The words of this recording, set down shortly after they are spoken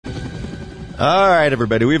All right,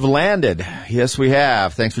 everybody, we've landed. Yes, we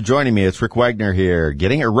have. Thanks for joining me. It's Rick Wagner here,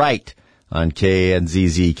 getting it right on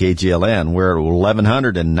KNZZ KGLN. We're at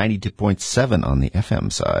 1192.7 on the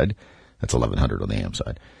FM side. That's 1100 on the AM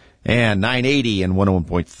side. And 980 and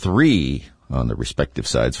 101.3 on the respective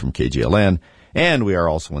sides from KGLN. And we are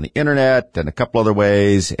also on the internet and a couple other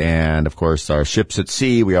ways. And, of course, our ships at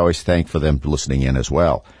sea, we always thank for them listening in as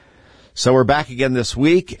well. So we're back again this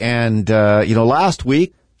week. And, last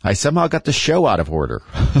week, I somehow got the show out of order.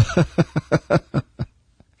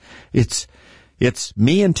 It's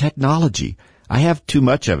me and technology. I have too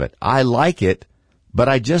much of it. I like it, but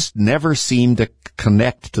I just never seem to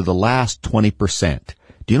connect to the last 20%.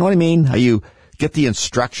 Do you know what I mean? How you get the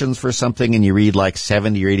instructions for something and you read like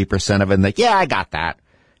 70 or 80% of it and think, yeah, I got that.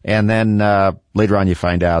 And then later on you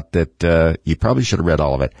find out that you probably should have read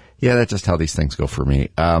all of it. Yeah, that's just how these things go for me.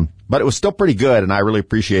 But it was still pretty good, and I really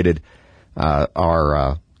appreciated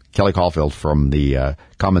our Kelly Caulfield from the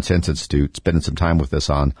Common Sense Institute spending some time with us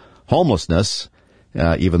on homelessness,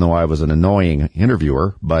 even though I was an annoying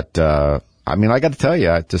interviewer. But, I got to tell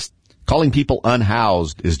you, just calling people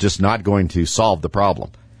unhoused is just not going to solve the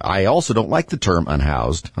problem. I also don't like the term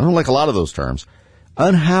unhoused. I don't like a lot of those terms.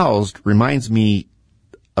 Unhoused reminds me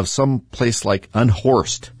of some place like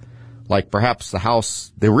unhorsed. Like perhaps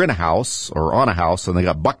they were in a house or on a house and they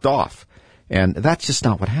got bucked off. And that's just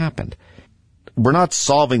not what happened. We're not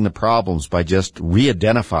solving the problems by just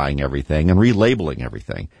re-identifying everything and relabeling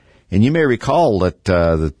everything. And you may recall that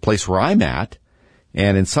the place where I'm at,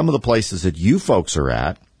 and in some of the places that you folks are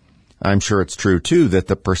at, I'm sure it's true too, that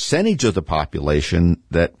the percentage of the population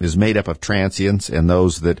that is made up of transients and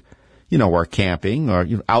those that, are camping or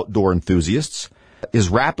outdoor enthusiasts is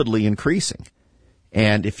rapidly increasing.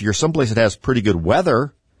 And if you're someplace that has pretty good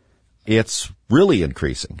weather, it's really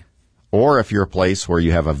increasing. Or if you're a place where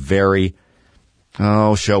you have a very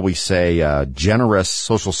shall we say, generous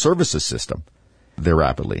social services system, they're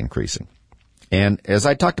rapidly increasing. And as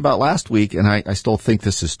I talked about last week, and I still think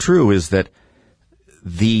this is true, is that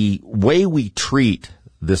the way we treat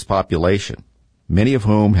this population, many of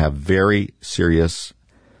whom have very serious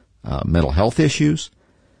mental health issues,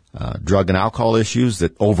 drug and alcohol issues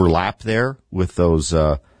that overlap there with those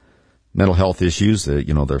mental health issues,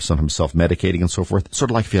 they're sometimes self-medicating and so forth,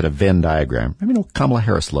 sort of like if you had a Venn diagram. Kamala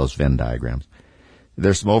Harris loves Venn diagrams.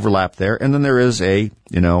 There's some overlap there. And then there is a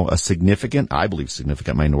significant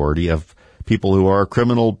minority of people who are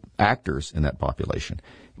criminal actors in that population.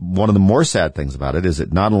 One of the more sad things about it is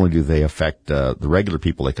that not only do they affect the regular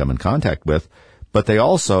people they come in contact with, but they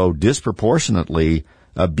also disproportionately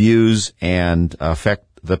abuse and affect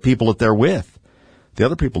the people that they're with. The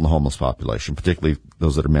other people in the homeless population, particularly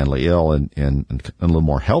those that are mentally ill and a little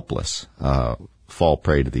more helpless, fall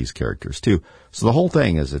prey to these characters too. So the whole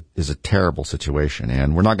thing is a terrible situation,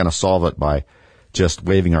 and we're not going to solve it by just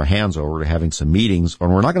waving our hands over to having some meetings, or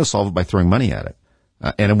we're not going to solve it by throwing money at it.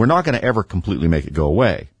 And we're not going to ever completely make it go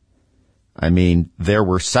away. There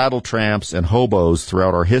were saddle tramps and hobos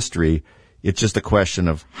throughout our history. It's just a question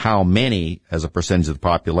of how many as a percentage of the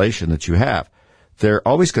population that you have. There are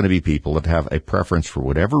always going to be people that have a preference for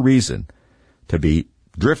whatever reason to be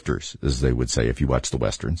drifters, as they would say if you watch the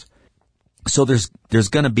Westerns. So there's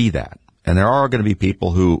going to be that. And there are going to be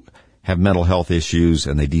people who have mental health issues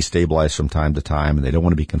and they destabilize from time to time and they don't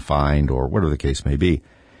want to be confined or whatever the case may be.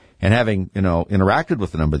 And having, interacted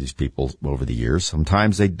with a number of these people over the years,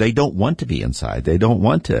 sometimes they don't want to be inside. They don't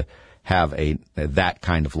want to have that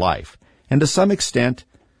kind of life. And to some extent,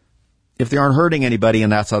 if they aren't hurting anybody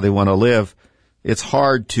and that's how they want to live, it's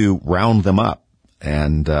hard to round them up.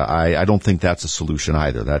 And I don't think that's a solution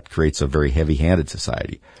either. That creates a very heavy-handed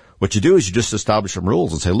society. What you do is you just establish some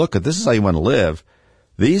rules and say, look, if this is how you want to live,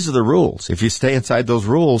 these are the rules. If you stay inside those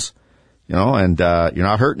rules, and you're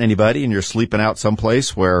not hurting anybody and you're sleeping out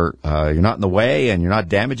someplace where you're not in the way and you're not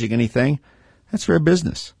damaging anything, that's fair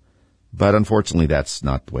business. But unfortunately, that's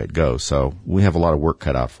not the way it goes. So we have a lot of work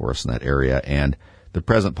cut out for us in that area. And the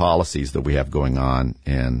present policies that we have going on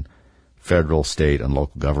in federal, state, and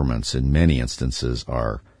local governments in many instances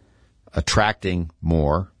are attracting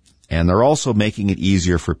more. And they're also making it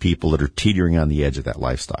easier for people that are teetering on the edge of that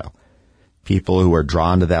lifestyle. People who are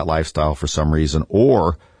drawn to that lifestyle for some reason,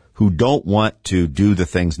 or who don't want to do the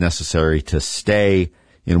things necessary to stay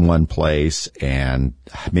in one place and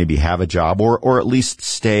maybe have a job or at least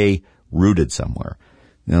stay rooted somewhere.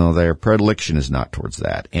 Their predilection is not towards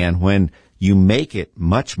that. And when you make it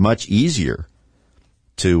much, much easier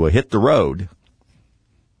to hit the road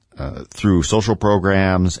through social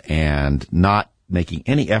programs and not making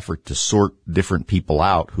any effort to sort different people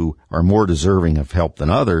out who are more deserving of help than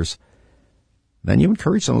others, then you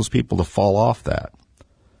encourage some of those people to fall off that.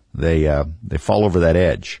 they fall over that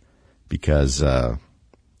edge because the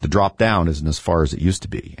drop down isn't as far as it used to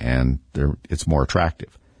be, and it's more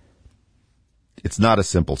attractive. It's not a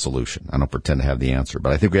simple solution. I don't pretend to have the answer,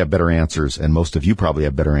 but I think we have better answers, and most of you probably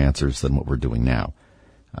have better answers than what we're doing now.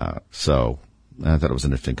 So I thought it was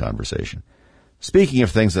an interesting conversation. Speaking of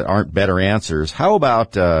things that aren't better answers, how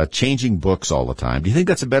about changing books all the time? Do you think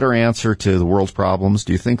that's a better answer to the world's problems?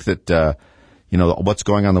 Do you think that what's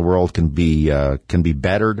going on in the world can be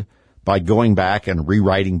bettered by going back and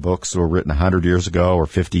rewriting books that were written 100 years ago or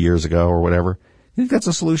 50 years ago or whatever? You think that's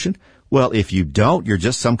a solution? Well, if you don't, you're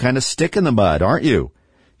just some kind of stick in the mud, aren't you?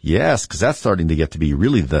 Yes, because that's starting to get to be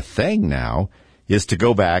really the thing now, is to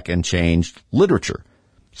go back and change literature,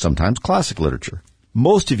 sometimes classic literature.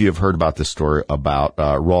 Most of you have heard about this story about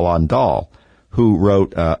Roald Dahl, who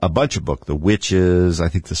wrote a bunch of books, The Witches, I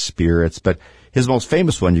think The Spirits, but his most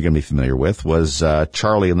famous one you're going to be familiar with was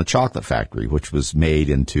Charlie and the Chocolate Factory, which was made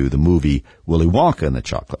into the movie Willy Wonka and the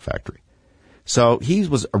Chocolate Factory. So he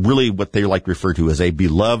was really what they like to refer to as a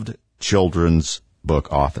beloved children's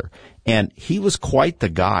book author. And he was quite the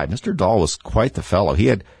guy. Mr. Dahl was quite the fellow. He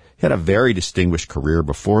had a very distinguished career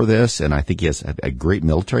before this, and I think he has a great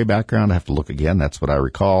military background. I have to look again. That's what I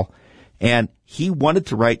recall. And he wanted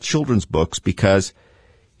to write children's books because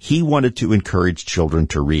he wanted to encourage children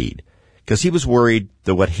to read. Because he was worried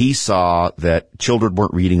that what he saw, that children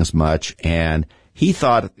weren't reading as much, and he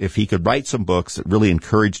thought if he could write some books that really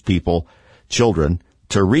encouraged children,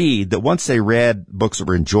 to read, that once they read books that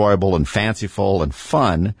were enjoyable and fanciful and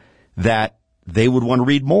fun, that they would want to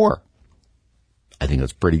read more. I think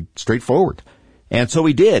that's pretty straightforward. And so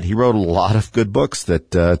he did. He wrote a lot of good books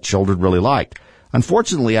that children really liked.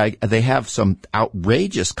 Unfortunately, they have some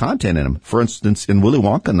outrageous content in them. For instance, in Willy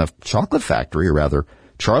Wonka and the Chocolate Factory, or rather,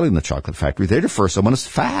 Charlie and the Chocolate Factory, they refer someone as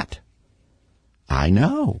fat. I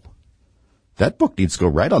know. That book needs to go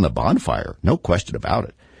right on the bonfire. No question about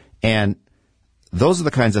it. And those are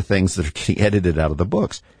the kinds of things that are getting edited out of the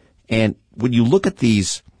books. And when you look at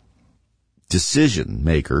these decision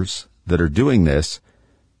makers that are doing this,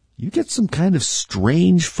 you get some kind of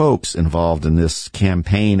strange folks involved in this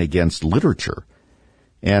campaign against literature.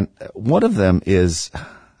 And one of them is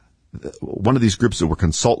one of these groups that were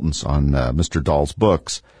consultants on Mr. Dahl's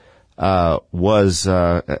books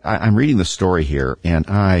I'm reading the story here, and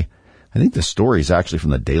I think the story is actually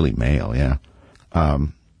from the Daily Mail, yeah.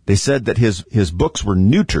 They said that his books were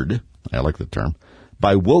neutered, I like the term,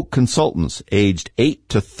 by woke consultants aged 8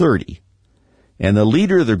 to 30. And the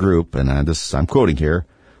leader of the group, and I'm quoting here,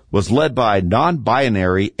 was led by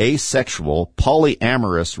non-binary, asexual,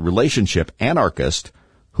 polyamorous relationship anarchist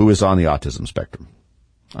who is on the autism spectrum.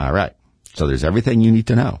 All right. So there's everything you need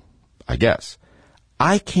to know, I guess.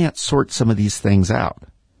 I can't sort some of these things out.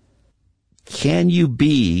 Can you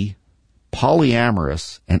be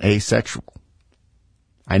polyamorous and asexual?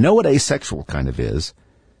 I know what asexual kind of is.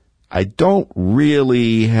 I don't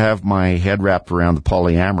really have my head wrapped around the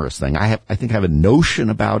polyamorous thing. I think I have a notion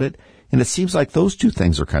about it, and it seems like those two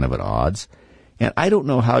things are kind of at odds. And I don't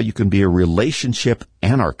know how you can be a relationship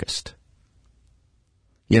anarchist.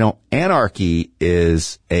 You know, anarchy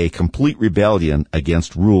is a complete rebellion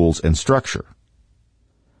against rules and structure.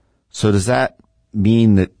 So does that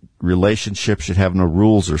mean that relationships should have no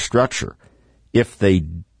rules or structure? If they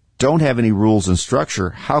don't have any rules and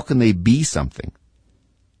structure, how can they be something?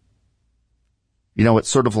 You know, it's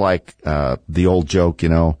sort of like the old joke,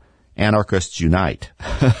 anarchists unite.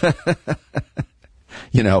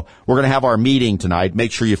 We're going to have our meeting tonight.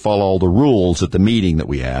 Make sure you follow all the rules at the meeting that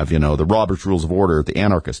we have, the Robert's Rules of Order at the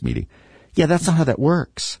anarchist meeting. Yeah, that's not how that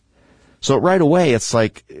works. So right away, it's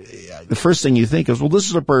like the first thing you think is, well, this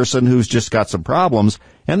is a person who's just got some problems,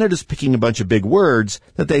 and they're just picking a bunch of big words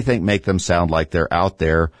that they think make them sound like they're out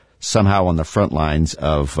there somehow on the front lines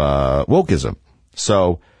of Woke-ism.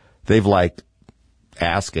 So they've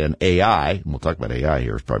asked an AI, and we'll talk about AI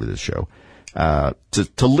here, is probably this show,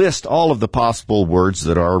 to list all of the possible words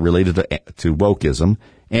that are related to wokeism,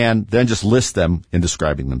 and then just list them in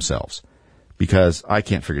describing themselves, because I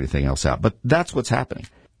can't figure anything else out. But that's what's happening.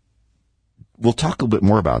 We'll talk a little bit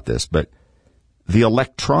more about this, but the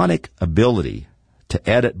electronic ability to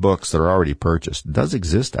edit books that are already purchased does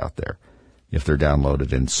exist out there if they're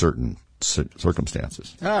downloaded in certain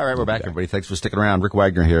circumstances. All right, we're back, everybody. Thanks for sticking around. Rick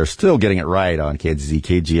Wagner here, still getting it right on KZZ,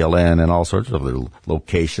 KGLN, and all sorts of other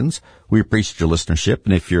locations. We appreciate your listenership,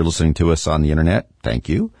 and if you're listening to us on the internet, thank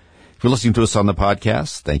you. If you're listening to us on the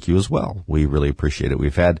podcast, thank you as well. We really appreciate it.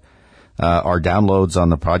 We've had our downloads on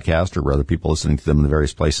the podcast, or rather people listening to them in the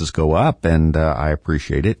various places, go up, and I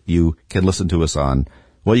appreciate it. You can listen to us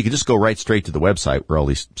you can just go right straight to the website where all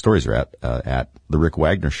these stories are at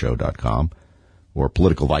therickwagnershow.com. or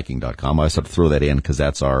politicalviking.com. I always have to throw that in because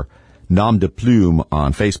that's our nom de plume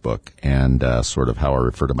on Facebook, and sort of how I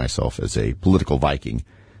refer to myself as a political Viking,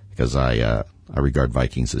 because I regard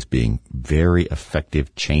Vikings as being very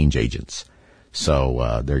effective change agents.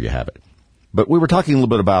 So there you have it. But we were talking a little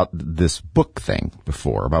bit about this book thing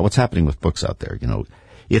before, about what's happening with books out there. You know,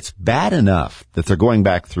 it's bad enough that they're going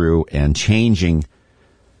back through and changing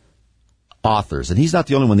authors. And he's not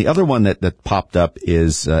the only one. The other one that popped up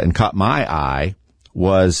is, and caught my eye,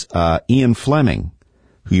 was Ian Fleming,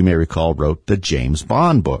 who you may recall wrote the James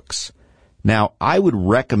Bond books. Now, I would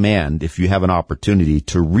recommend, if you have an opportunity,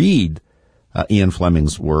 to read Ian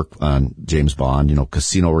Fleming's work on James Bond, you know,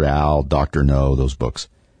 Casino Royale, Dr. No, those books,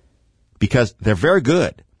 because they're very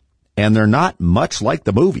good, and they're not much like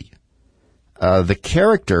the movie. The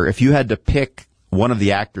character, if you had to pick one of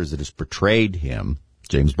the actors that has portrayed him,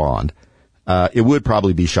 James Bond, it would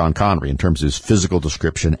probably be Sean Connery in terms of his physical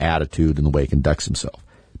description, attitude, and the way he conducts himself.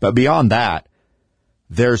 But beyond that,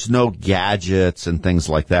 there's no gadgets and things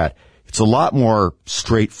like that. It's a lot more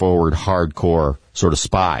straightforward, hardcore sort of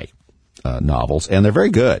spy novels, and they're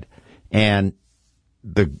very good. And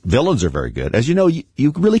the villains are very good. As you know,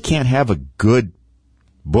 you really can't have a good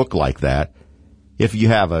book like that if you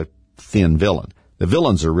have a thin villain. The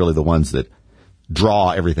villains are really the ones that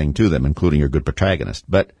draw everything to them, including your good protagonist.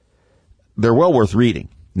 But they're well worth reading.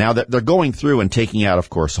 Now, that they're going through and taking out, of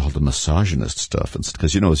course, all the misogynist stuff.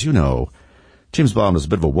 Because, as you know, James Bond was a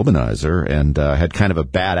bit of a womanizer and had kind of a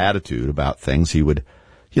bad attitude about things. He would,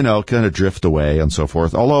 kind of drift away and so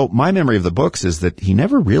forth. Although my memory of the books is that he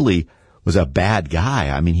never really was a bad guy.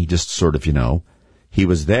 I mean, he just sort of, he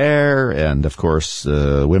was there, and of course,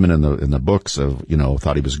 women in the books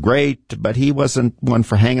thought he was great, but he wasn't one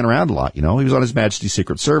for hanging around a lot. He was on His Majesty's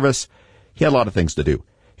Secret Service. He had a lot of things to do.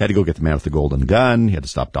 He had to go get the man with the golden gun. He had to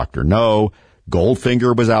stop Dr. No.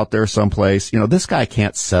 Goldfinger was out there someplace. This guy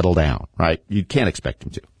can't settle down, right? You can't expect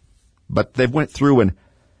him to. But they went through and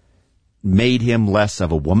made him less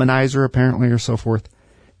of a womanizer, apparently, or so forth.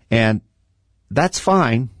 And that's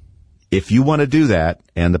fine. If you want to do that,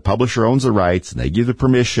 and the publisher owns the rights, and they give the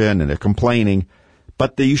permission, and they're complaining,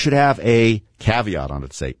 but you should have a caveat on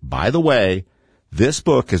it. Say, by the way, this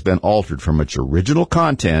book has been altered from its original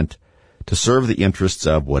content to serve the interests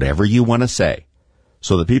of whatever you want to say,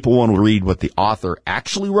 so that people want to read what the author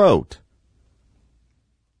actually wrote,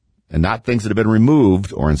 and not things that have been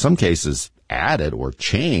removed, or in some cases added or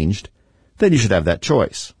changed. Then you should have that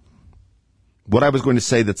choice. What I was going to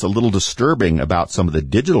say that's a little disturbing about some of the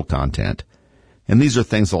digital content, and these are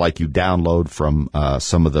things like you download from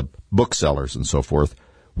some of the booksellers and so forth,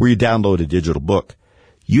 where you download a digital book.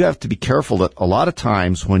 You have to be careful that a lot of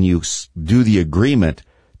times when you do the agreement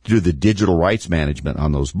to do the digital rights management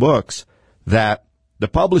on those books, that the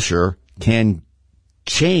publisher can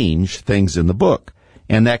change things in the book,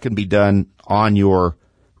 and that can be done on your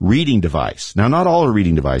reading device. Now, not all are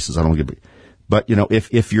reading devices. I don't want to get. But,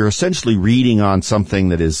 if you're essentially reading on something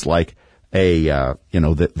that is like that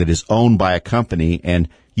is owned by a company, and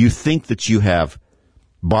you think that you have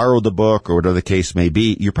borrowed the book or whatever the case may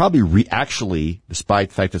be, you're probably actually, despite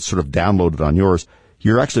the fact that it's sort of downloaded on yours,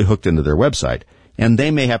 you're actually hooked into their website. And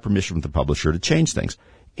they may have permission from the publisher to change things.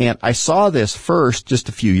 And I saw this first just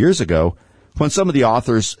a few years ago when some of the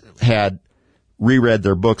authors had reread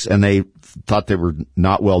their books and they thought they were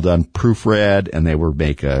not well done proofread, and they were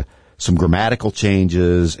make some grammatical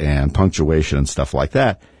changes and punctuation and stuff like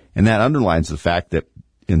that. And that underlines the fact that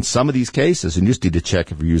in some of these cases, and you just need to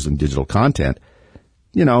check if you're using digital content,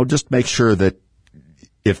 just make sure that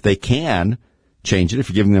if they can change it, if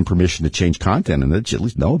you're giving them permission to change content, and that you at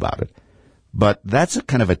least know about it. But that's a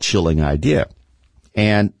kind of a chilling idea.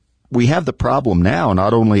 And we have the problem now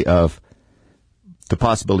not only of the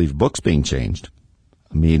possibility of books being changed,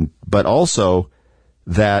 but also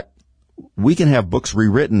that we can have books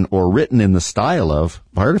rewritten or written in the style of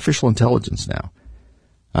artificial intelligence now.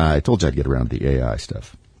 I told you I'd get around to the AI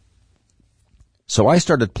stuff. So I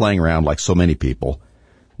started playing around, like so many people,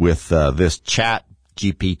 with this Chat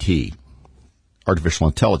GPT, artificial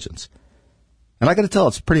intelligence. And I got to tell,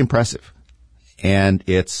 it's pretty impressive. And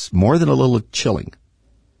it's more than a little chilling.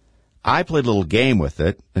 I played a little game with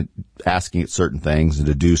it, asking it certain things and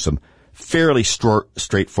to do some fairly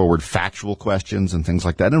straightforward factual questions and things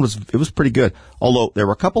like that. And it was pretty good. Although there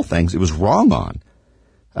were a couple things it was wrong on.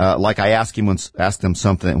 Like I asked him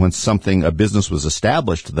something when a business was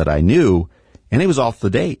established that I knew, and it was off the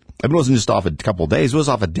date. It wasn't just off a couple of days, it was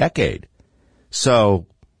off a decade. So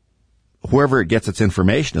wherever it gets its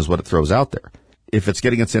information is what it throws out there. If it's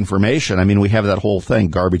getting its information, we have that whole thing,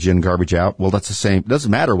 garbage in, garbage out. Well, that's the same. It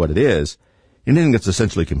doesn't matter what it is. Anything that's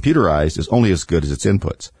essentially computerized is only as good as its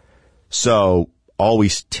inputs. So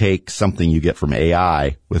always take something you get from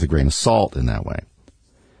AI with a grain of salt in that way.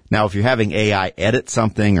 Now, if you're having AI edit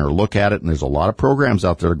something or look at it, and there's a lot of programs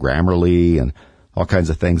out there, Grammarly and all kinds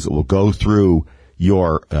of things that will go through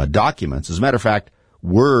your documents. As a matter of fact,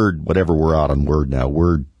 Word, whatever we're out on Word now,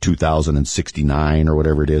 Word 2069 or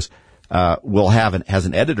whatever it is, has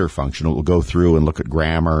an editor function. It will go through and look at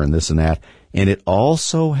grammar and this and that. And it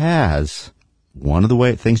also has one of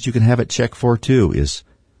the things you can have it check for too is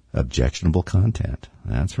objectionable content.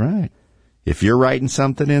 That's right. If you're writing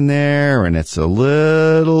something in there and it's a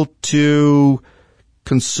little too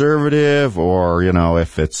conservative or,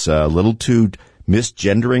 if it's a little too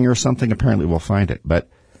misgendering or something, apparently we'll find it. But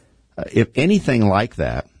if anything like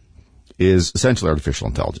that is essentially artificial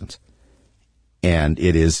intelligence, and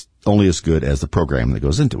it is only as good as the program that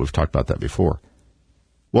goes into it. We've talked about that before.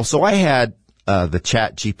 Well, so I had the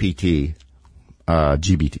chat GBT, I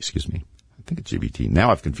think it's GBT. Now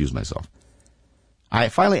I've confused myself. I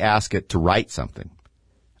finally asked it to write something,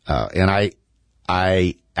 and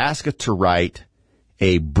I asked it to write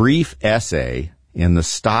a brief essay in the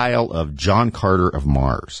style of John Carter of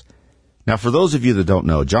Mars. Now, for those of you that don't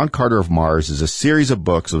know, John Carter of Mars is a series of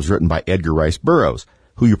books that was written by Edgar Rice Burroughs,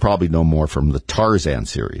 who you probably know more from the Tarzan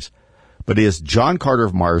series. But his John Carter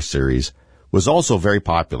of Mars series was also very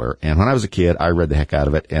popular, and when I was a kid, I read the heck out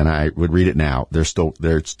of it, and I would read it now. They're still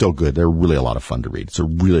good. They're really a lot of fun to read. It's a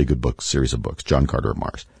really good series of books, John Carter of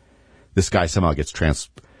Mars. This guy somehow gets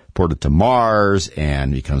transported to Mars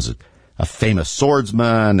and becomes a famous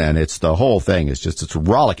swordsman, and it's the whole thing. It's a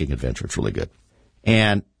rollicking adventure. It's really good.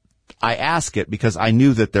 And I ask it because I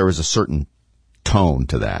knew that there was a certain tone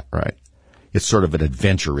to that, right? It's sort of an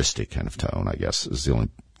adventuristic kind of tone, I guess, is the only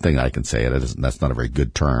thing I can say. That's not a very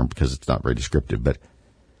good term because it's not very descriptive. But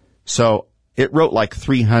so it wrote like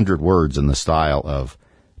 300 words in the style of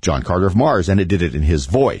John Carter of Mars, and it did it in his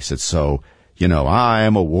voice. It's so, I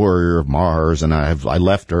am a warrior of Mars, and I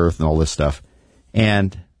left Earth and all this stuff.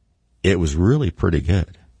 And it was really pretty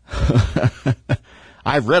good.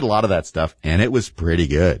 I've read a lot of that stuff, and it was pretty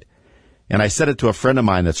good. And I said it to a friend of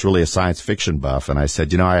mine that's really a science fiction buff, and I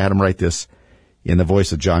said, I had him write this in the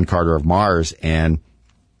voice of John Carter of Mars, and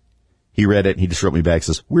he read it, and he just wrote me back and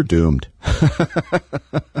says, we're doomed.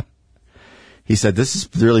 He said, this is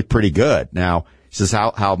really pretty good. Now, he says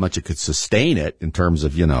how much it could sustain it in terms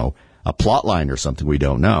of, a plot line or something, we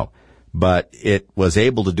don't know. But it was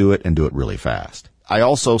able to do it and do it really fast. I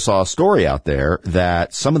also saw a story out there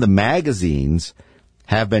that some of the magazines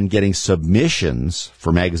have been getting submissions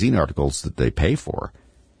for magazine articles that they pay for.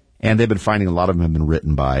 And they've been finding a lot of them have been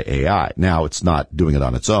written by AI. Now, it's not doing it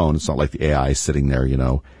on its own. It's not like the AI is sitting there,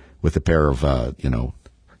 with a pair of,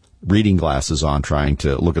 reading glasses on trying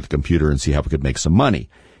to look at the computer and see how it could make some money.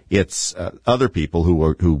 It's other people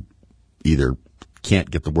who either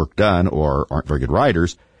can't get the work done or aren't very good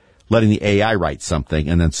writers, letting the AI write something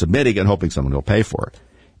and then submitting and hoping someone will pay for it.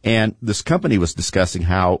 And this company was discussing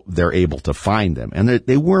how they're able to find them. And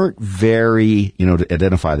they weren't very, to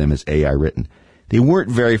identify them as AI written. They weren't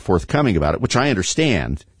very forthcoming about it, which I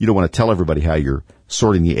understand. You don't want to tell everybody how you're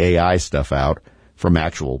sorting the AI stuff out from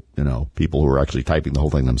actual, people who are actually typing the whole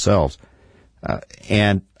thing themselves.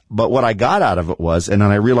 But what I got out of it was, and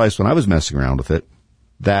then I realized when I was messing around with it,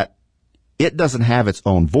 that it doesn't have its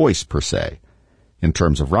own voice per se in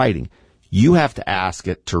terms of writing. You have to ask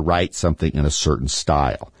it to write something in a certain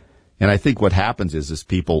style. And I think what happens is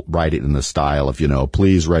people write it in the style of,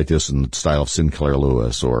 please write this in the style of Sinclair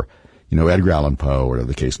Lewis or, Edgar Allan Poe, or whatever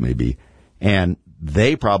the case may be. And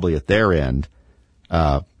they probably at their end,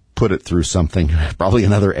 put it through something, probably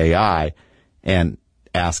another AI, and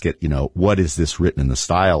ask it, what is this written in the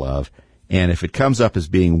style of? And if it comes up as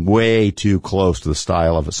being way too close to the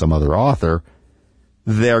style of some other author,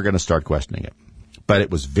 they're going to start questioning it. But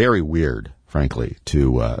it was very weird, frankly,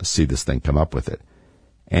 to see this thing come up with it.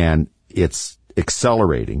 And it's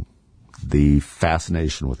accelerating the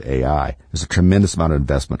fascination with AI. There's a tremendous amount of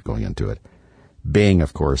investment going into it. Bing,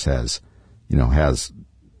 of course, has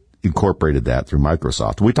incorporated that through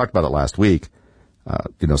Microsoft. We talked about it last week.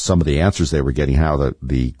 Some of the answers they were getting, how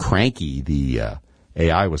the cranky the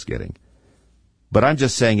AI was getting. But I'm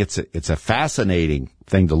just saying it's a fascinating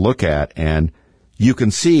thing to look at, and you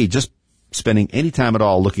can see, just spending any time at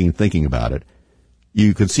all looking and thinking about it,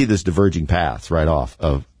 you can see this diverging path right off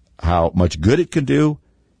of how much good it can do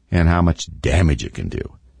and how much damage it can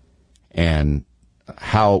do. And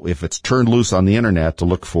how, if it's turned loose on the internet to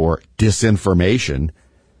look for disinformation,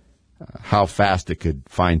 how fast it could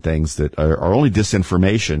find things that are only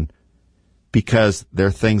disinformation because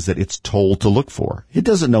they're things that it's told to look for. It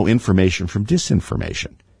doesn't know information from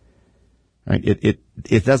disinformation. Right?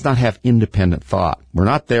 It does not have independent thought. We're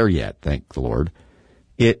not there yet, thank the Lord.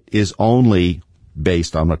 it is only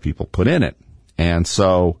based on what people put in it. And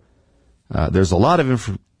so there's a lot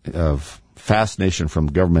of fascination from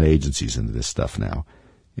government agencies into this stuff now.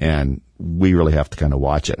 And we really have to kind of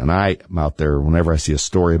watch it. And I'm out there whenever I see a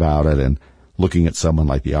story about it and looking at someone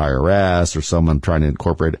like the IRS or someone trying to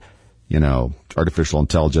incorporate, artificial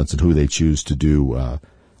intelligence and who they choose to do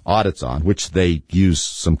audits on, which they use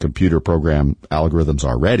some computer program algorithms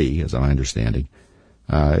already, as I'm understanding.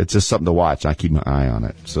 It's just something to watch. I keep my eye on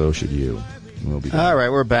it. So should you. We'll be all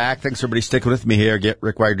right, we're back. Thanks, everybody, sticking with me here. Get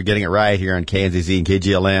Rick Wagner getting it right here on KNZZ and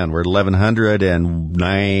KGLN. We're at 1100 and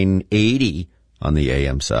 980 on the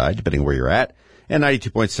AM side, depending on where you're at, and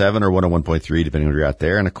 92.7 or 101.3, depending on where you're at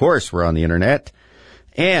there. And, of course, we're on the Internet,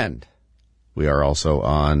 and we are also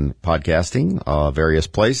on podcasting, various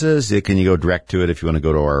places. You can go direct to it if you want to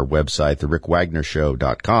go to our website,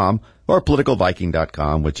 therickWagnerShow.com, or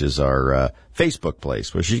politicalviking.com, which is our Facebook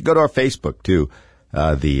place. Well, you should go to our Facebook, too.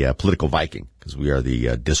 The Political Viking, because we are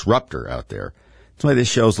the disruptor out there. That's why this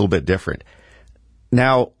show is a little bit different.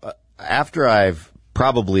 Now, after I've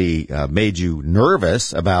probably made you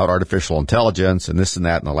nervous about artificial intelligence and this and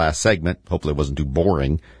that in the last segment, hopefully it wasn't too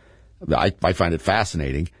boring, I find it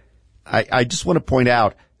fascinating. I just want to point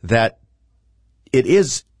out that it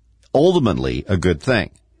is ultimately a good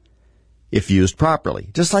thing if used properly,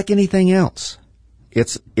 just like anything else.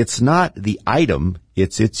 It's not the item,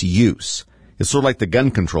 it's its use. It's sort of like the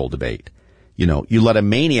gun control debate. You let a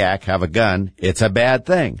maniac have a gun, it's a bad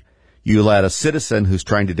thing. You let a citizen who's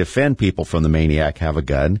trying to defend people from the maniac have a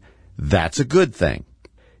gun, that's a good thing.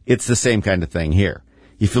 It's the same kind of thing here.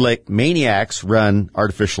 If you let maniacs run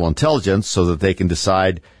artificial intelligence so that they can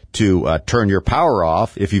decide to turn your power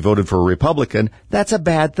off if you voted for a Republican, that's a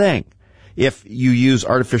bad thing. If you use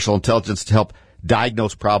artificial intelligence to help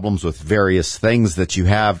diagnose problems with various things that you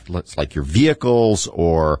have, like your vehicles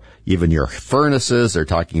or even your furnaces. They're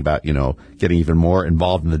talking about, getting even more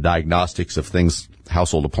involved in the diagnostics of things,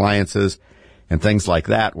 household appliances and things like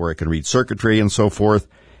that, where it can read circuitry and so forth,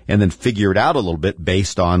 and then figure it out a little bit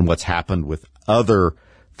based on what's happened with other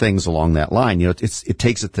things along that line. It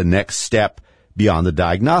takes it the next step beyond the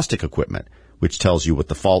diagnostic equipment, which tells you what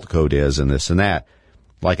the fault code is and this and that.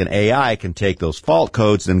 Like an AI can take those fault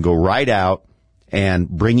codes, then go right out and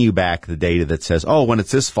bring you back the data that says, oh, when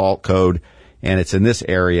it's this fault code and it's in this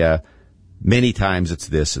area, many times it's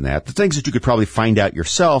this and that. The things that you could probably find out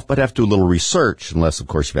yourself, but have to do a little research, unless, of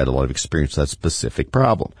course, you've had a lot of experience with that specific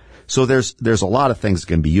problem. So there's a lot of things it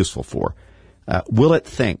can be useful for. Will it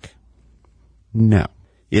think? No.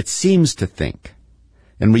 It seems to think.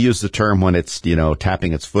 And we use the term when it's,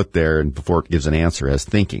 tapping its foot there and before it gives an answer as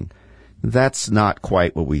thinking. That's not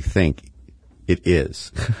quite what we think it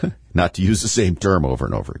is. Not to use the same term over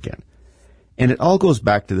and over again. And it all goes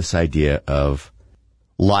back to this idea of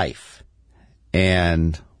life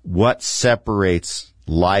and what separates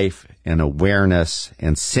life and awareness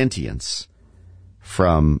and sentience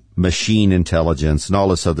from machine intelligence and all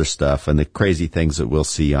this other stuff and the crazy things that we'll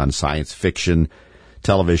see on science fiction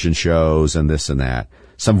television shows and this and that,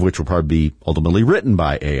 some of which will probably be ultimately written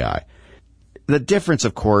by AI. The difference,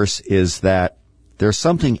 of course, is that there's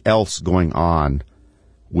something else going on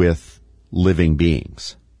with living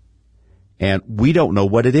beings. And we don't know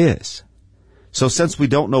what it is. So since we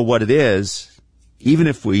don't know what it is, even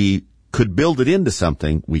if we could build it into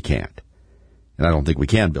something, we can't. And I don't think we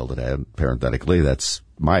can build it in, parenthetically. That's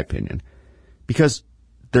my opinion. Because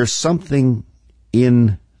there's something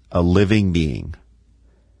in a living being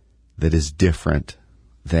that is different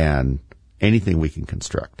than anything we can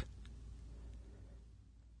construct.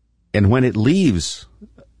 And when it leaves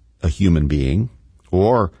a human being,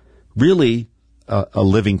 or really a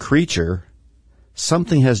living creature,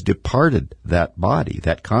 something has departed that body,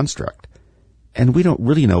 that construct, and we don't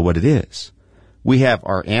really know what it is. We have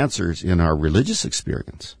our answers in our religious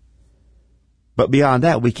experience. But beyond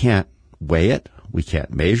that, we can't weigh it, we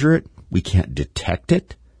can't measure it, we can't detect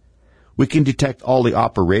it. We can detect all the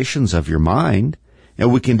operations of your mind,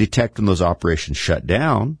 and we can detect when those operations shut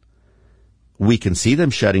down. We can see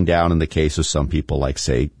them shutting down in the case of some people like,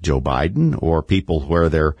 say, Joe Biden, or people where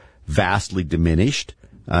they're vastly diminished.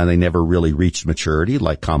 They never really reached maturity,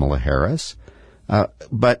 like Kamala Harris.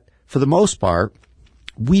 But for the most part,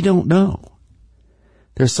 we don't know.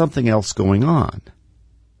 There's something else going on.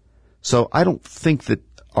 So I don't think that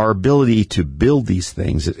our ability to build these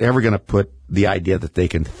things is ever going to put the idea that they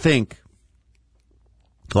can think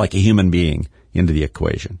like a human being into the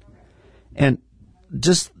equation. And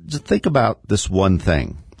just think about this one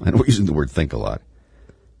thing, and we're using the word think a lot.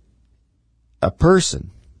 A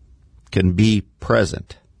person can be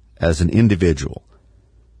present as an individual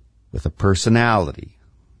with a personality,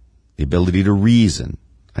 the ability to reason,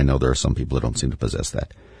 I know there are some people that don't seem to possess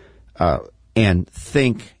that. And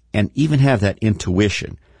think and even have that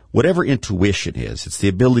intuition. Whatever intuition is, it's the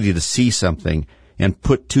ability to see something and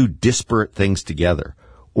put two disparate things together,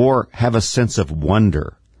 or have a sense of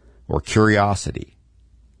wonder or curiosity.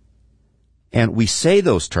 And we say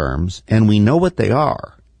those terms, and we know what they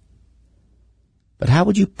are. But how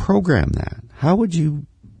would you program that? How would you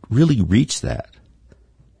really reach that?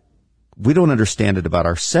 We don't understand it about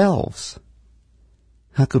ourselves.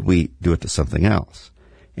 How could we do it to something else?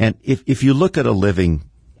 And if you look at a living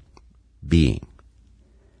being,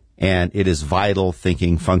 and it is vital,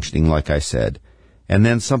 thinking, functioning, like I said, and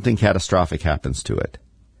then something catastrophic happens to it,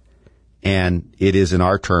 and it is, in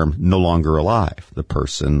our term, no longer alive. The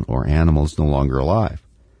person or animal is no longer alive.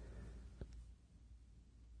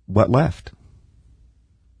 What left?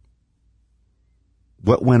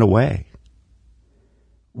 What went away?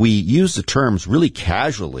 We use the terms really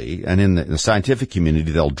casually, and in the scientific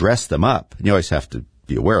community, they'll dress them up. You always have to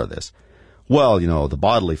be aware of this. Well, the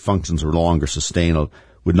bodily functions are no longer sustained,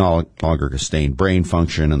 would no longer sustain brain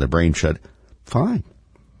function, and the brain should. Fine.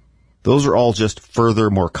 Those are all just further,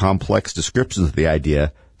 more complex descriptions of the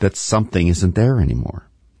idea that something isn't there anymore.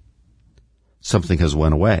 Something has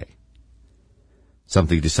went away.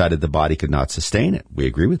 Something decided the body could not sustain it. We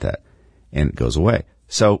agree with that. And it goes away.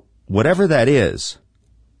 So whatever that is,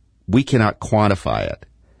 we cannot quantify it.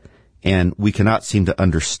 And we cannot seem to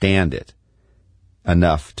understand it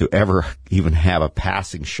enough to ever even have a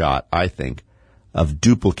passing shot, I think, of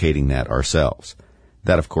duplicating that ourselves.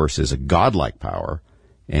 That, of course, is a godlike power.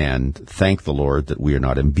 And thank the Lord that we are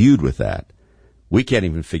not imbued with that. We can't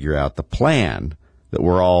even figure out the plan that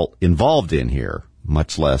we're all involved in here,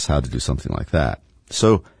 much less how to do something like that.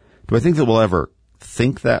 So do I think that we'll ever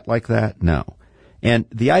think that like that? No. And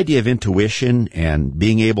the idea of intuition and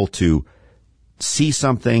being able to see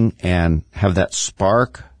something and have that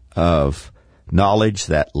spark of knowledge,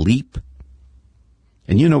 that leap,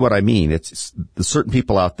 and you know what I mean. It's certain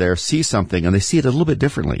people out there see something and they see it a little bit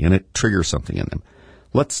differently, and it triggers something in them.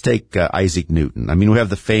 Let's take Isaac Newton. I mean, we have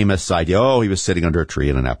the famous idea, he was sitting under a tree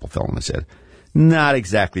and an apple fell on his head. Not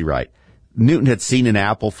exactly right. Newton had seen an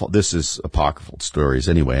apple fall. This is apocryphal stories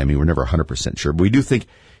anyway. I mean, we're never 100% sure. But we do think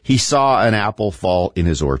he saw an apple fall in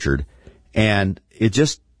his orchard. And it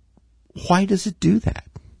just, why does it do that?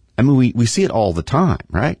 I mean, we see it all the time,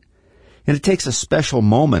 right? And it takes a special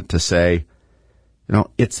moment to say,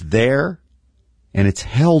 it's there and it's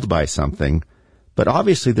held by something. But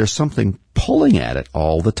obviously there's something pulling at it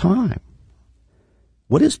all the time.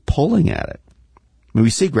 What is pulling at it? I mean, we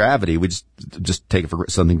see gravity, we just take it for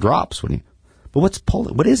something drops but what's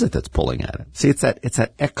pulling? What is it that's pulling at it? See, it's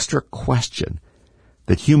that extra question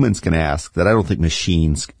that humans can ask that I don't think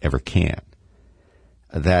machines ever can.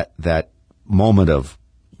 That moment of,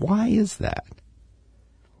 why is that?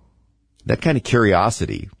 That kind of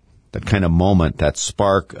curiosity, that kind of moment, that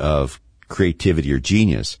spark of creativity or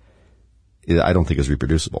genius, I don't think is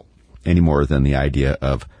reproducible any more than the idea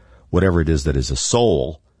of whatever it is that is a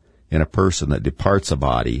soul in a person that departs a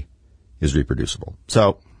body is reproducible.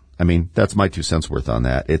 So, I mean, that's my 2 cents worth on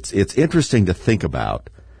that. It's interesting to think about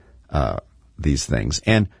these things.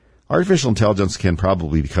 And artificial intelligence can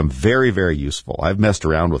probably become very, very useful. I've messed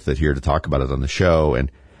around with it here to talk about it on the show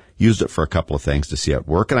and used it for a couple of things to see it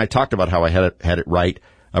work. And I talked about how I had it write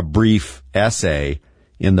a brief essay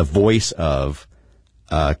in the voice of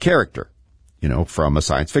a character, from a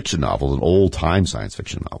science fiction novel, an old-time science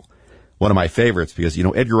fiction novel. One of my favorites because,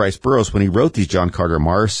 Edgar Rice Burroughs, when he wrote these John Carter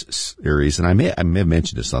Mars series, and I may have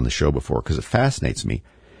mentioned this on the show before because it fascinates me,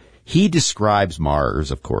 he describes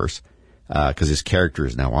Mars, of course, because his character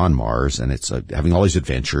is now on Mars, and it's having all these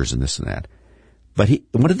adventures and this and that. But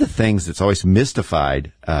one of the things that's always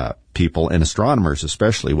mystified people, and astronomers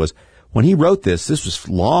especially, was when he wrote this was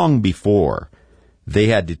long before they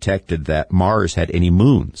had detected that Mars had any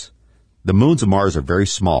moons. The moons of Mars are very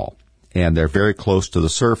small, and they're very close to the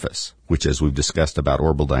surface, which, as we've discussed about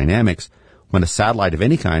orbital dynamics, when a satellite of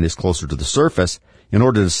any kind is closer to the surface, in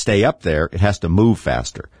order to stay up there, it has to move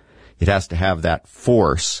faster. It has to have that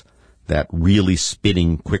force, that really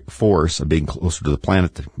spinning quick force of being closer to the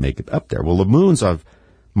planet to make it up there. Well, the moons of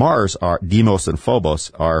Mars, Deimos and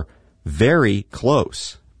Phobos, are very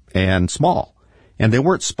close and small. And they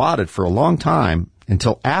weren't spotted for a long time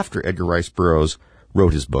until after Edgar Rice Burroughs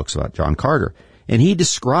wrote his books about John Carter. And he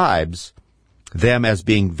describes them as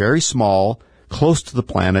being very small, close to the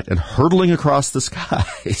planet, and hurtling across the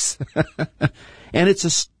skies. And it's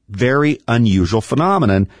a very unusual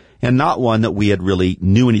phenomenon, and not one that we had really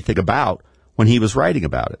knew anything about when he was writing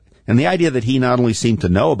about it. And the idea that he not only seemed to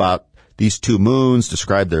know about these two moons,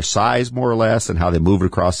 describe their size more or less, and how they moved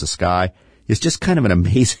across the sky, is just kind of an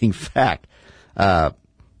amazing fact.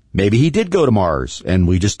 Maybe he did go to Mars, and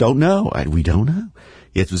we just don't know. We don't know.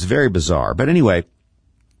 It was very bizarre. But anyway,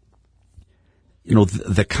 you know,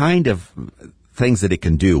 the kind of things that it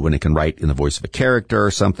can do when it can write in the voice of a character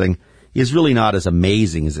or something is really not as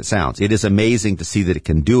amazing as it sounds. It is amazing to see that it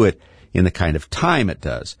can do it in the kind of time it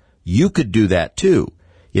does. You could do that too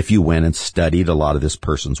if you went and studied a lot of this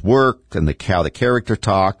person's work and how the character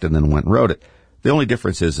talked and then went and wrote it. The only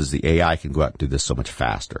difference is the AI can go out and do this so much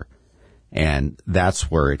faster. And that's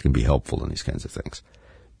where it can be helpful in these kinds of things.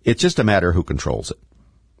 It's just a matter of who controls it.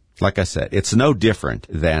 Like I said, it's no different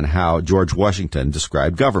than how George Washington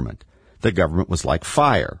described government. The government was like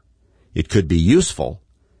fire. It could be useful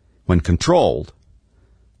when controlled,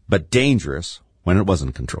 but dangerous when it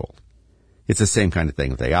wasn't controlled. It's the same kind of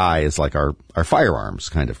thing with AI. It's like our firearms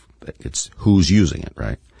kind of, it's who's using it,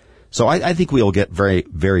 right? So I think we'll get very,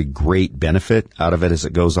 very great benefit out of it as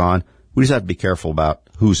it goes on. We just have to be careful about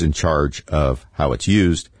who's in charge of how it's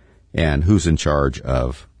used and who's in charge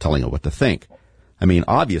of telling it what to think. I mean,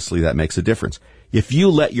 obviously that makes a difference. If you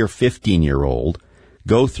let your 15-year-old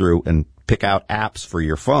go through and pick out apps for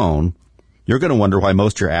your phone, you're going to wonder why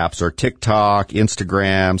most of your apps are TikTok,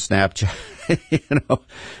 Instagram, Snapchat,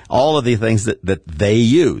 all of the things that they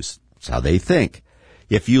use. It's how they think.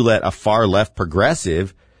 If you let a far left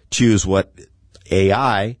progressive choose what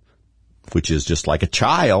AI, which is just like a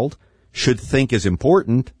child, should think is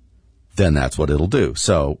important, then that's what it'll do.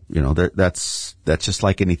 So, that's just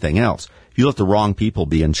like anything else. If you let the wrong people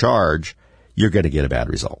be in charge, you're going to get a bad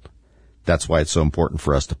result. That's why it's so important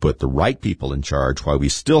for us to put the right people in charge while we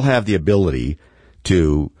still have the ability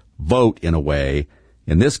to vote in a way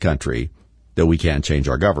in this country that we can change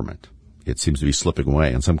our government. It seems to be slipping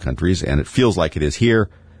away in some countries, and it feels like it is here,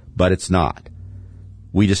 but it's not.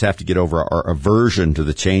 We just have to get over our aversion to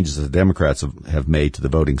the changes that the Democrats have made to the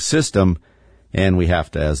voting system, and we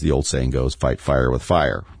have to, as the old saying goes, fight fire with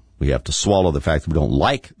fire. We have to swallow the fact that we don't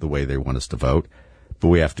like the way they want us to vote, but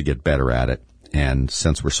we have to get better at it. And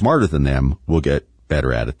since we're smarter than them, we'll get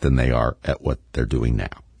better at it than they are at what they're doing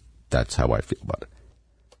now. That's how I feel about it.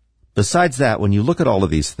 Besides that, when you look at all of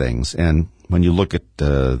these things and when you look at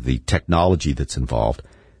the technology that's involved,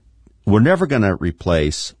 we're never going to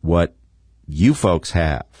replace what you folks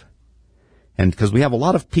have. And because we have a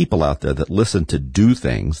lot of people out there that listen to do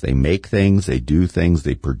things, they make things, they do things,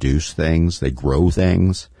 they produce things, they grow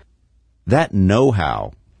things. That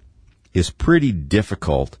know-how is pretty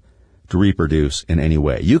difficult to reproduce in any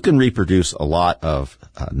way. You can reproduce a lot of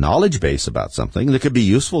knowledge base about something that could be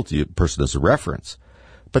useful to a person as a reference.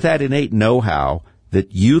 But that innate know-how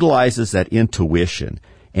that utilizes that intuition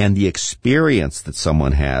and the experience that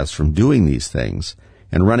someone has from doing these things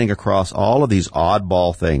and running across all of these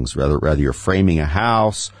oddball things, whether you're framing a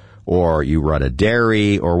house or you run a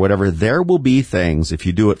dairy or whatever, there will be things, if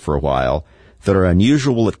you do it for a while, that are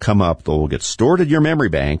unusual that come up that will get stored in your memory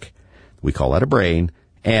bank. We call that a brain.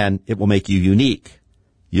 And it will make you unique.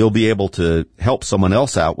 You'll be able to help someone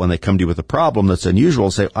else out when they come to you with a problem that's unusual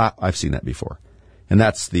and say, I've seen that before. And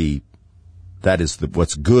that is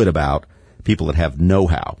what's good about people that have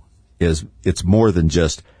know-how, is it's more than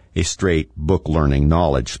just a straight book learning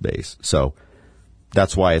knowledge base. So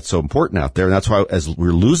that's why it's so important out there. And that's why as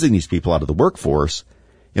we're losing these people out of the workforce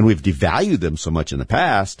and we've devalued them so much in the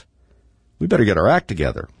past, we better get our act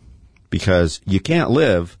together, because you can't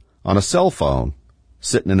live on a cell phone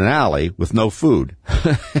sitting in an alley with no food.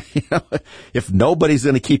 If nobody's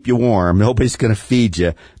going to keep you warm, nobody's going to feed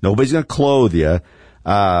you, nobody's going to clothe you,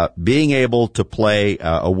 being able to play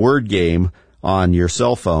a word game on your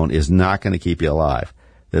cell phone is not going to keep you alive.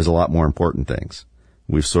 There's a lot more important things.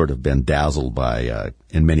 We've sort of been dazzled by,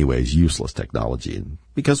 in many ways, useless technology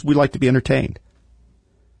because we like to be entertained.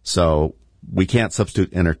 So we can't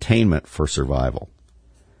substitute entertainment for survival.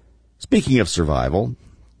 Speaking of survival,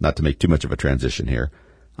 not to make too much of a transition here,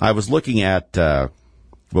 I was looking at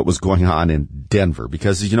what was going on in Denver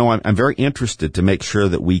because, I'm very interested to make sure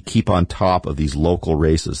that we keep on top of these local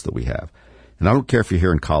races that we have. And I don't care if you're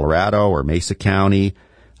here in Colorado or Mesa County,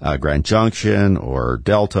 Grand Junction or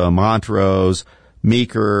Delta, Montrose,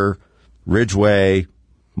 Meeker, Ridgeway,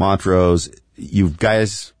 Montrose. You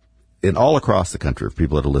guys in all across the country,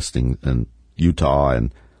 people that are listening in Utah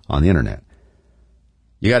and on the internet.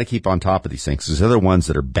 You got to keep on top of these things because they're the ones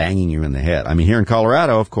that are banging you in the head. I mean, here in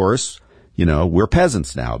Colorado, of course, we're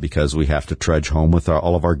peasants now because we have to trudge home with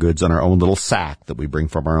all of our goods on our own little sack that we bring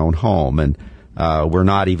from our own home. And we're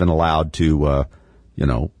not even allowed to,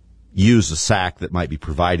 use a sack that might be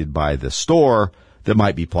provided by the store that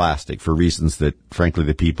might be plastic for reasons that, frankly,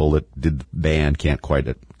 the people that did the ban can't quite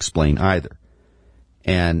explain either.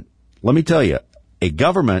 And let me tell you, a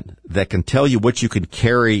government that can tell you what you can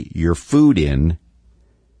carry your food in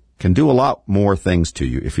can do a lot more things to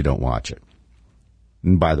you if you don't watch it.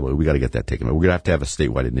 And by the way, we got to get that taken. We're going to have a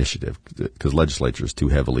statewide initiative because legislature is too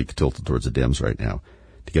heavily tilted towards the Dems right now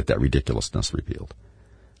to get that ridiculousness repealed.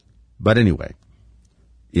 But anyway,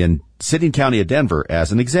 in Sidney County of Denver,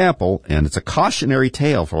 as an example, and it's a cautionary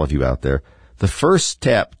tale for all of you out there, the first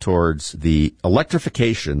step towards the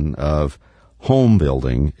electrification of home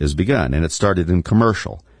building is begun, and it started in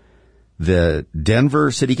commercial. The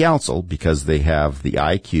Denver City Council, because they have the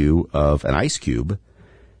IQ of an ice cube,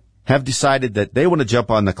 have decided that they want to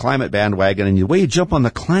jump on the climate bandwagon, and the way you jump on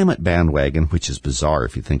the climate bandwagon, which is bizarre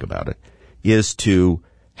if you think about it, is to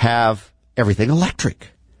have everything electric.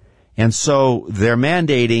 And so they're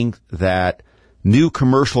mandating that new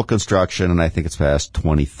commercial construction, and I think it's past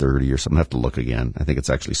 2030 or something, I have to look again. I think it's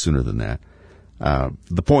actually sooner than that.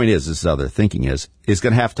 The point is, this other thinking is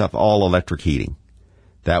going to have all electric heating.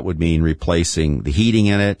 That would mean replacing the heating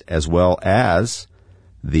in it as well as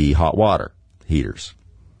the hot water heaters.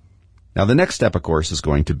 Now, the next step, of course, is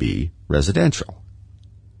going to be residential.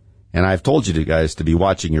 And I've told you guys to be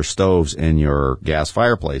watching your stoves and your gas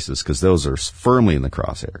fireplaces because those are firmly in the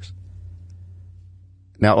crosshairs.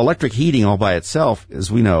 Now, electric heating all by itself,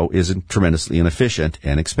 as we know, is tremendously inefficient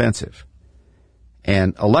and expensive.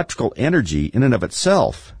 And electrical energy in and of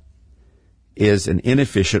itself is an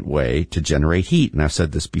inefficient way to generate heat. And I've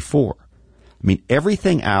said this before. I mean,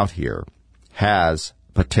 everything out here has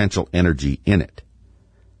potential energy in it.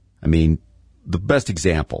 I mean, the best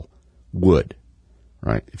example, wood,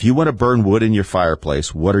 right? If you want to burn wood in your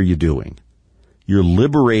fireplace, what are you doing? You're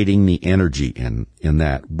liberating the energy in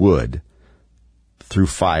that wood through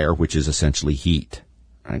fire, which is essentially heat,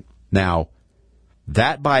 right? Now,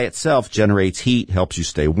 that by itself generates heat, helps you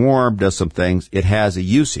stay warm, does some things. It has a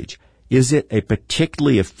usage. Is it a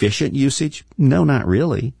particularly efficient usage? No, not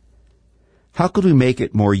really. How could we make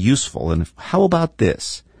it more useful? And how about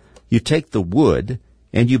this? You take the wood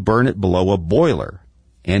and you burn it below a boiler.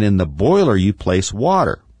 And in the boiler, you place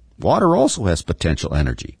water. Water also has potential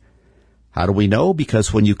energy. How do we know?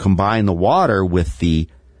 Because when you combine the water with the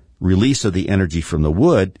release of the energy from the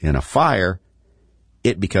wood in a fire,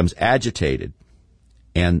 it becomes agitated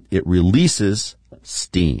and it releases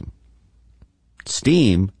steam.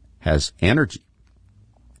 Steam has energy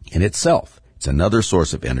in itself. It's another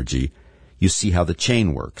source of energy. You see how the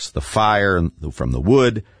chain works. The fire from the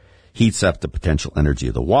wood heats up the potential energy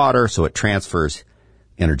of the water, so it transfers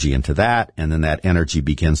energy into that, and then that energy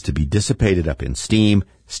begins to be dissipated up in steam.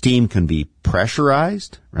 Steam can be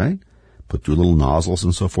pressurized, right? Put through little nozzles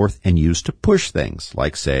and so forth, and used to push things,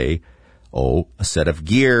 like, say, a set of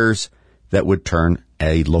gears that would turn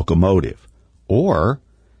a locomotive, or,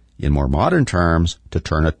 in more modern terms, to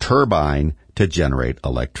turn a turbine to generate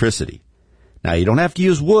electricity. Now, you don't have to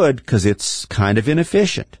use wood because it's kind of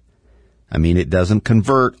inefficient. I mean, it doesn't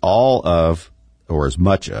convert all of, or as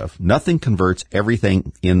much of, nothing converts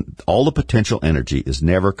everything in, all the potential energy is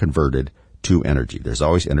never converted to energy. There's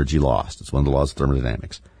always energy lost. It's one of the laws of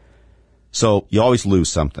thermodynamics. So you always lose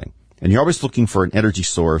something. And you're always looking for an energy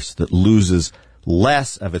source that loses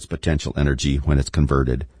less of its potential energy when it's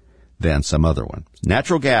converted than some other one.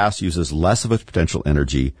 Natural gas uses less of its potential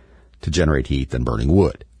energy to generate heat than burning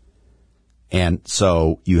wood. And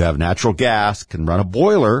so you have natural gas can run a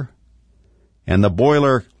boiler, and the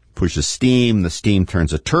boiler pushes steam. The steam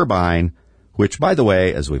turns a turbine, which, by the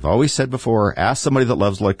way, as we've always said before, ask somebody that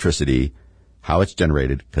loves electricity how it's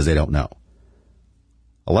generated, because they don't know.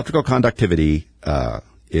 Electrical conductivity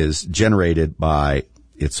is generated by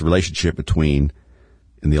its relationship between,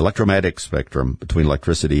 in the electromagnetic spectrum, between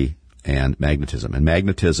electricity and magnetism. And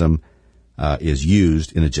magnetism is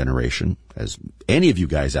used in a generation. As any of you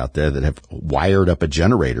guys out there that have wired up a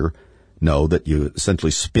generator know, that you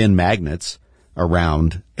essentially spin magnets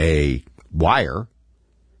around a wire,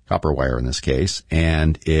 copper wire in this case,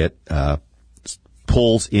 and it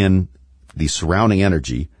pulls in the surrounding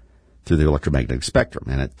energy through the electromagnetic spectrum,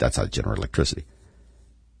 and that's how you generate electricity.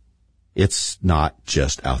 It's not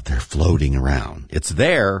just out there floating around. It's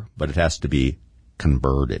there, but it has to be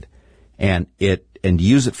converted. And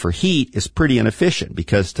use it for heat is pretty inefficient,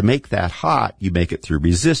 because to make that hot, you make it through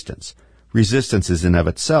resistance. Resistance is in of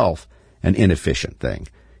itself an inefficient thing.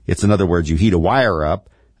 It's, in other words, you heat a wire up,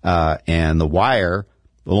 and the wire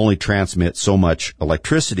will only transmit so much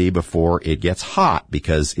electricity before it gets hot,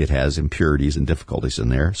 because it has impurities and difficulties in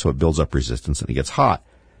there, so it builds up resistance and it gets hot.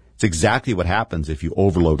 It's exactly what happens if you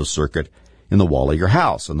overload a circuit in the wall of your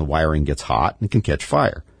house, and the wiring gets hot and it can catch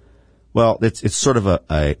fire. Well, it's sort of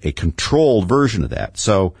a controlled version of that.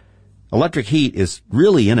 So electric heat is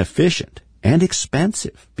really inefficient and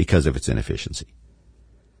expensive because of its inefficiency.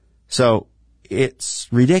 So it's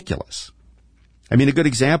ridiculous. I mean, a good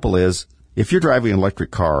example is if you're driving an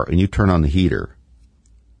electric car and you turn on the heater,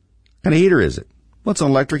 what kind of heater is it? Well, it's an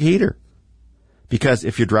electric heater. Because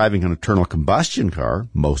if you're driving an internal combustion car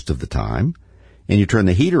most of the time and you turn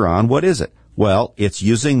the heater on, what is it? Well, it's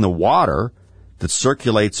using the water that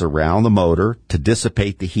circulates around the motor to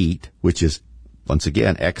dissipate the heat, which is, once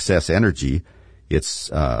again, excess energy. It's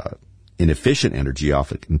inefficient energy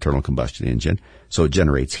off an internal combustion engine. So it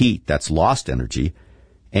generates heat. That's lost energy.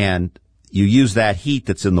 And you use that heat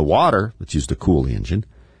that's in the water, that's used to cool the engine,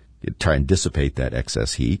 you try and dissipate that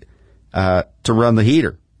excess heat, to run the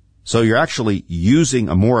heater. So you're actually using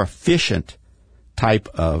a more efficient type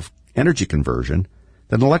of energy conversion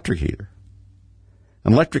than an electric heater.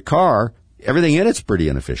 An electric car, everything in it's pretty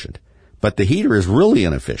inefficient, but the heater is really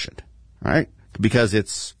inefficient, right? Because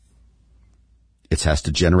it has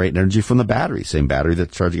to generate energy from the battery, same battery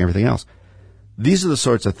that's charging everything else. These are the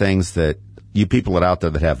sorts of things that you people that out there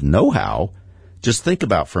that have know-how just think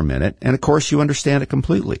about for a minute, and of course you understand it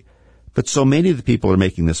completely. But so many of the people who are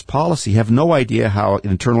making this policy have no idea how an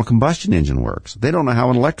internal combustion engine works. They don't know how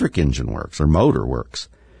an electric engine works or motor works.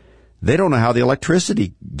 They don't know how the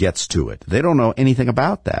electricity gets to it. They don't know anything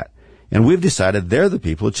about that. And we've decided they're the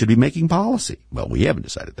people that should be making policy. Well, we haven't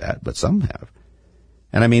decided that, but some have.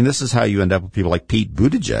 And I mean, this is how you end up with people like Pete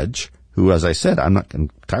Buttigieg, who, as I said, I'm not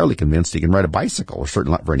entirely convinced he can ride a bicycle, or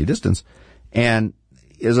certainly not for any distance, and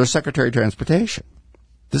is our Secretary of Transportation.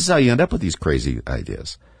 This is how you end up with these crazy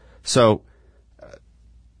ideas. So,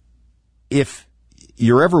 if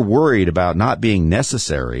you're ever worried about not being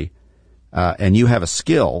necessary, and you have a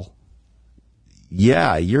skill,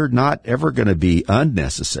 yeah, you're not ever going to be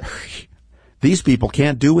unnecessary. These people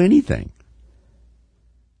can't do anything.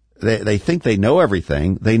 They think they know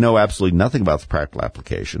everything. They know absolutely nothing about the practical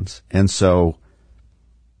applications. And so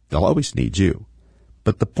they'll always need you.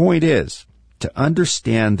 But the point is to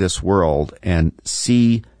understand this world and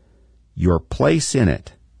see your place in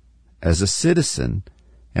it as a citizen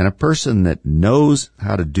and a person that knows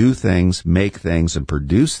how to do things, make things, and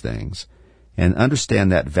produce things, and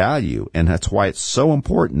understand that value. And that's why it's so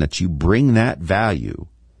important that you bring that value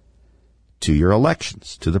to your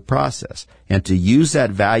elections, to the process, and to use that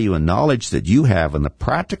value and knowledge that you have and the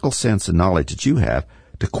practical sense and knowledge that you have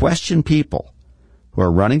to question people who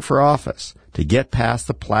are running for office, to get past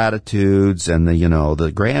the platitudes and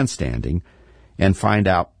the grandstanding, and find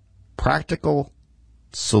out practical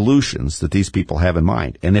solutions that these people have in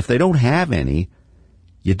mind. And if they don't have any,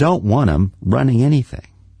 you don't want them running anything.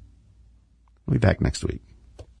 We'll be back next week.